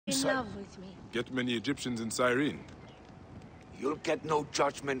in love with me. Get many Egyptians in Cyrene. You'll get no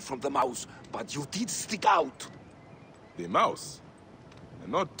judgment from the mouse, but you did stick out. The mouse?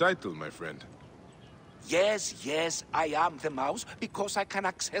 An odd title, my friend. Yes, I am the mouse, because I can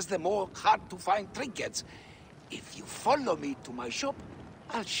access the more hard-to-find trinkets. If you follow me to my shop,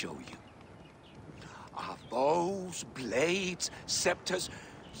 I'll show you. I have bows, blades, scepters.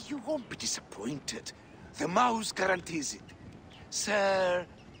 You won't be disappointed. The mouse guarantees it. Sir...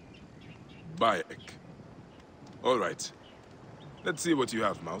 Bayek. All right. Let's see what you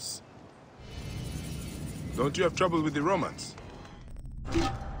have, mouse. Don't you have trouble with the Romans?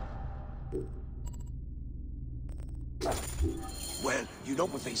 Well, you know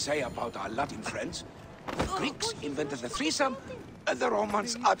what they say about our Latin friends? The Greeks invented the threesome, and the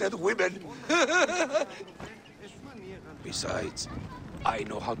Romans added women. Besides, I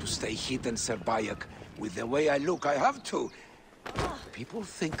know how to stay hidden, Sir Bayek. With the way I look, I have to. People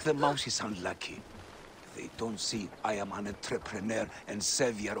think the mouse is unlucky. They don't see I am an entrepreneur and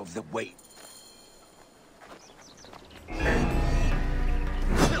savior of the way.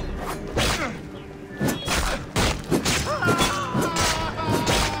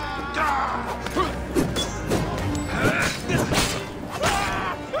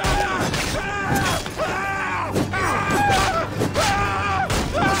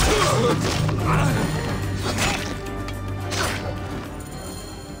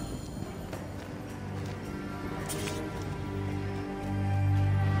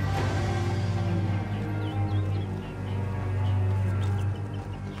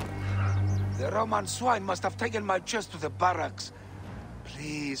 The Roman swine must have taken my chest to the barracks.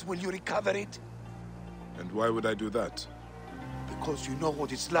 Please, will you recover it? And why would I do that? Because you know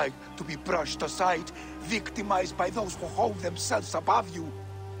what it's like to be brushed aside, victimized by those who hold themselves above you.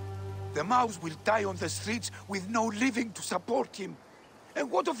 The mouse will die on the streets with no living to support him. And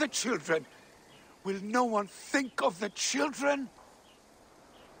what of the children? Will no one think of the children?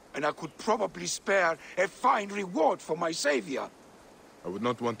 And I could probably spare a fine reward for my savior. I would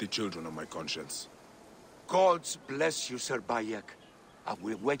not want the children on my conscience. Gods bless you, Sir Bayek. I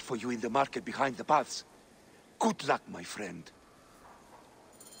will wait for you in the market behind the baths. Good luck, my friend.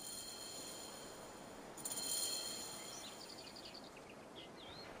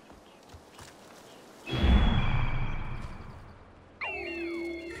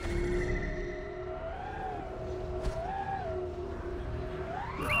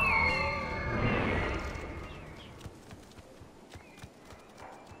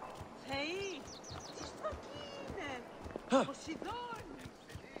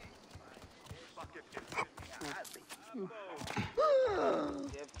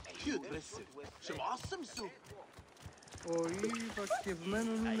 Πολύ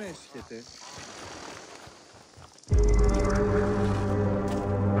βασκευμένον έσχεται.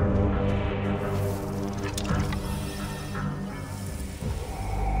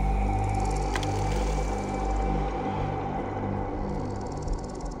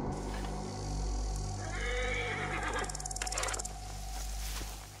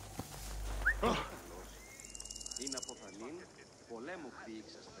 Είναι αποφανήν, πολέμου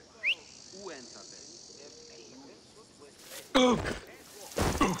χτίξαστε. Ου ένθατε. Ο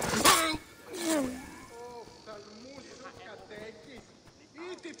οφθαλμούς σου κατέχεις,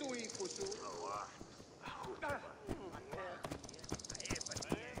 ήτι του οίκου σου.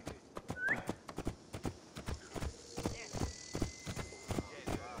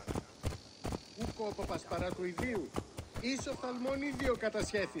 Ου κόπαπας παρά του ιδίου, εις οφθαλμόν ίδιο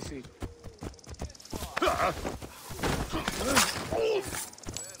κατασχέθηση.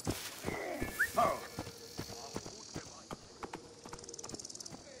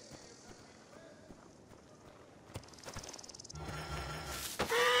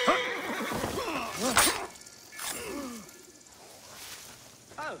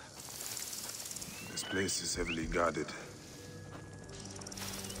 This place is heavily guarded.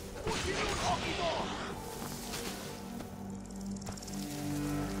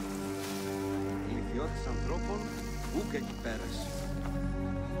 Ηλικιώτης ανθρώπων, ούκ εκεί πέρασε.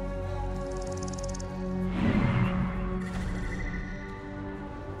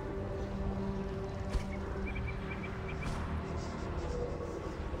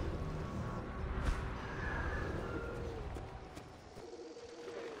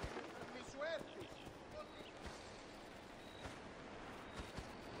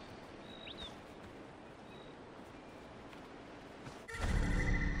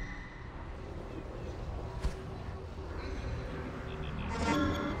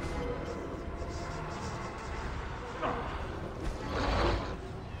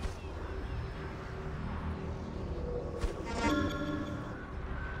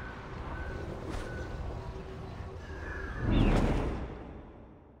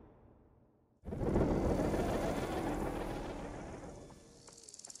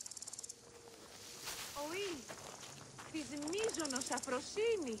 μείζωνος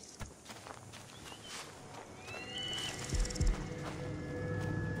αφροσύνης.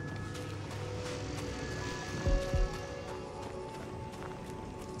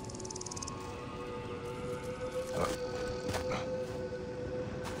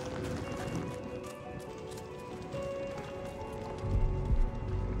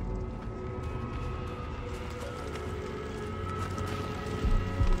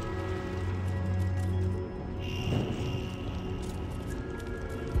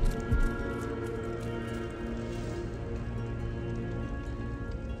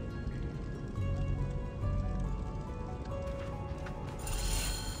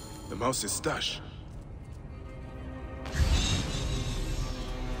 The mouse's stash.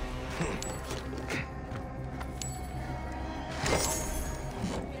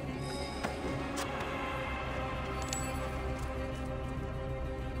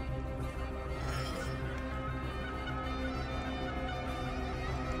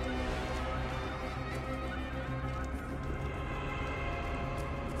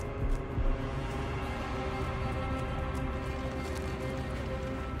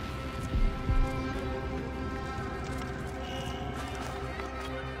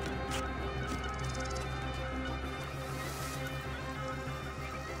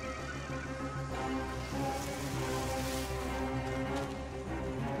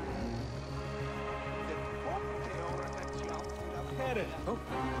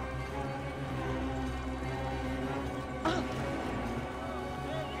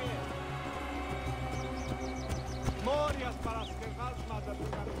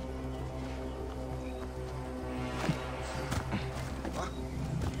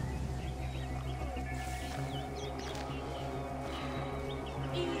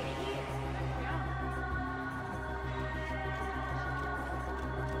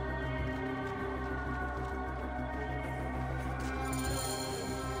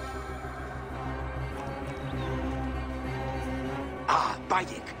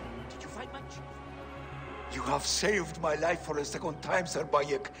 Bayek, did you fight much? You have saved my life for a second time, Sir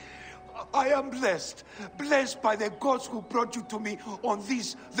Bayek. I am blessed, blessed by the gods who brought you to me on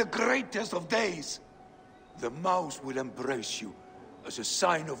this, the greatest of days. The mouse will embrace you as a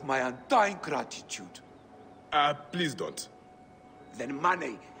sign of my undying gratitude. Please don't. Then,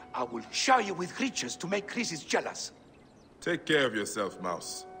 Mane, I will shower you with riches to make Chrysis jealous. Take care of yourself,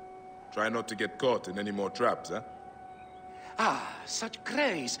 mouse. Try not to get caught in any more traps, huh? Ah, such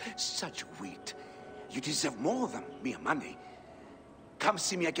grace, such wit. You deserve more than mere money. Come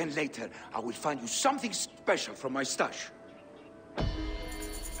see me again later. I will find you something special from my stash.